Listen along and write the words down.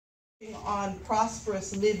On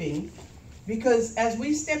prosperous living, because as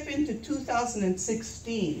we step into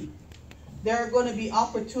 2016, there are going to be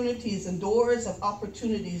opportunities and doors of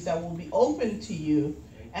opportunities that will be open to you,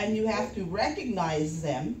 and you have to recognize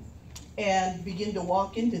them and begin to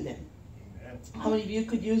walk into them. Amen. How many of you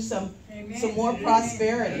could use some more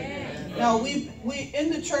prosperity? Amen. Now we in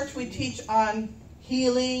the church we teach on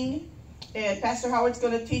healing, and Pastor Howard's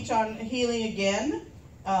going to teach on healing again.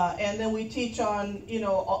 And then we teach on,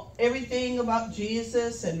 everything about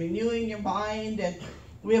Jesus and renewing your mind. And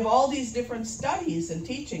we have all these different studies and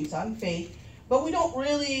teachings on faith. But we don't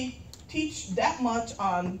really teach that much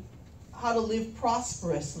on how to live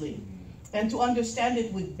prosperously and to understand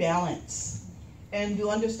it with balance and to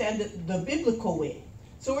understand it the biblical way.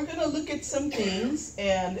 So we're going to look at some things.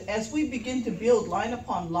 And as we begin to build line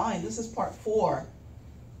upon line, this is part 4.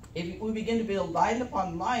 If we begin to build line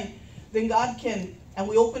upon line, then God can... and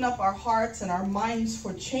we open up our hearts and our minds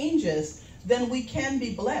for changes, then we can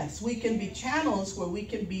be blessed. We can be channels where we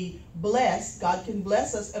can be blessed. God can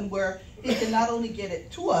bless us, and where he can not only get it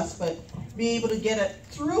to us, but be able to get it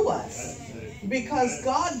through us. Because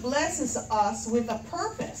God blesses us with a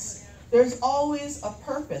purpose. There's always a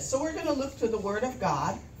purpose. So we're going to look to the Word of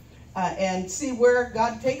God and see where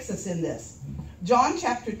God takes us in this. John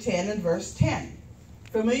chapter 10 and verse 10.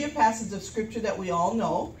 Familiar passage of Scripture that we all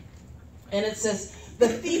know. And it says, "The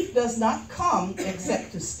thief does not come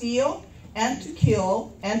except to steal and to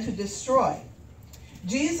kill and to destroy."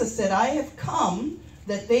 Jesus said, "I have come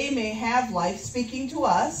that they may have life," speaking to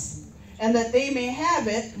us, "and that they may have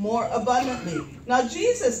it more abundantly." Now,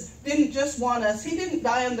 Jesus didn't just want us, he didn't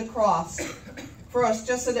die on the cross for us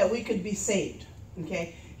just so that we could be saved.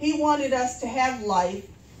 Okay? He wanted us to have life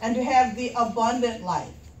and to have the abundant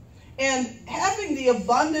life. And having the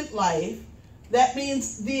abundant life, that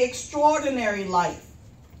means the extraordinary life,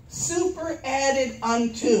 super added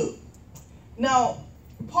unto. Now,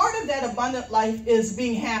 part of that abundant life is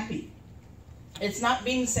being happy. It's not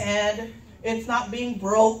being sad. It's not being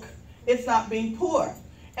broke. It's not being poor.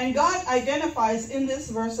 And God identifies in this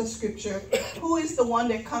verse of Scripture who is the one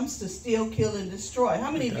that comes to steal, kill, and destroy.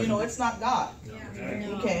 How many of you know it's not God?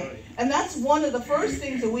 Okay. And that's one of the first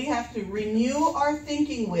things that we have to renew our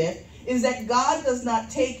thinking with, is that God does not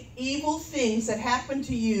take evil things that happen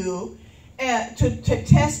to you to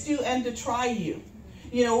test you and to try you.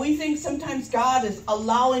 We think sometimes God is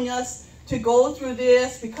allowing us to go through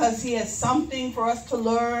this because he has something for us to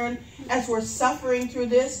learn as we're suffering through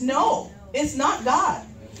this. No, it's not God.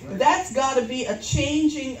 That's got to be a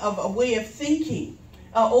changing of a way of thinking.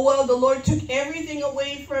 The Lord took everything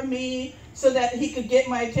away from me so that he could get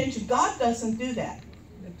my attention. God doesn't do that.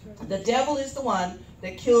 The devil is the one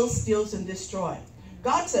that kills, steals, and destroys.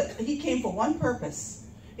 God said he came for one purpose.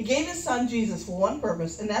 He gave his son Jesus for one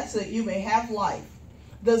purpose, and that's that you may have life.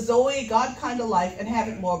 The Zoe, God kind of life, and have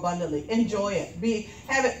it more abundantly. Enjoy it.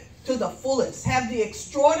 Have it to the fullest. Have the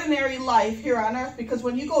extraordinary life here on earth, because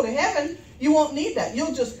when you go to heaven, you won't need that.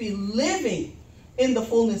 You'll just be living in the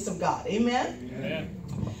fullness of God. Amen? Amen.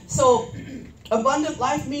 So, abundant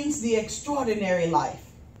life means the extraordinary life,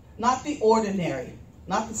 not the ordinary,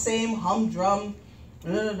 not the same humdrum,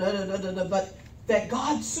 but that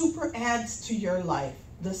God super adds to your life.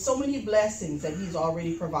 There's so many blessings that he's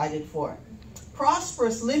already provided for.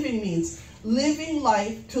 Prosperous living means living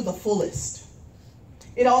life to the fullest.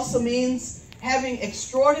 It also means having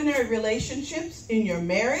extraordinary relationships in your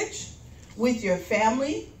marriage, with your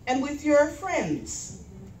family, and with your friends.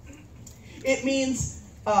 It means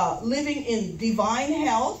living in divine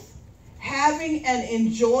health, having and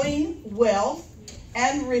enjoying wealth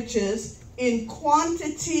and riches in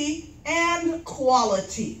quantity and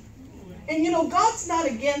quality. And God's not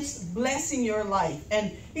against blessing your life,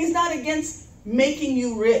 and he's not against making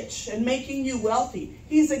you rich and making you wealthy.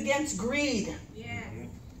 He's against greed. Yeah.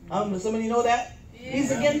 Does somebody know that? Yeah.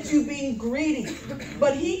 He's against you being greedy.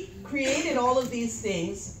 But he created all of these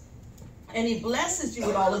things, and he blesses you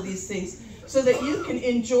with all of these things so that you can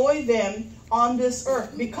enjoy them on this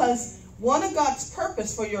earth. Because one of God's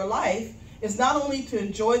purpose for your life is not only to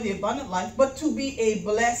enjoy the abundant life, but to be a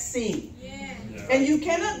blessing. Yeah. And you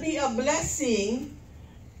cannot be a blessing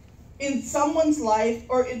in someone's life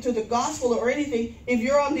or into the gospel or anything if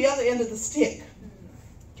you're on the other end of the stick.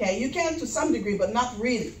 Okay, you can to some degree, but not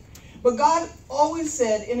really. But God always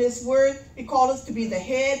said in his word, he called us to be the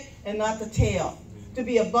head and not the tail. To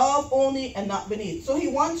be above only and not beneath. So he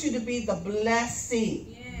wants you to be the blessing.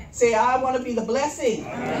 Yeah. Say, I want to be the blessing. I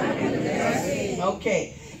want to be the blessing.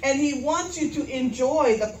 Okay. And he wants you to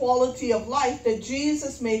enjoy the quality of life that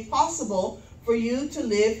Jesus made possible for you to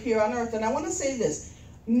live here on earth. And I want to say this.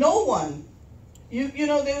 No one You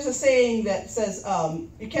know, there's a saying that says,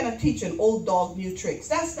 you cannot teach an old dog new tricks.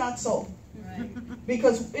 That's not so.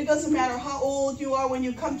 Because it doesn't matter how old you are when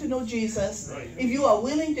you come to know Jesus. If you are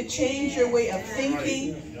willing to change your way of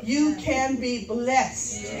thinking, you can be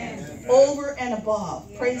blessed over and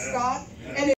above. Praise God. And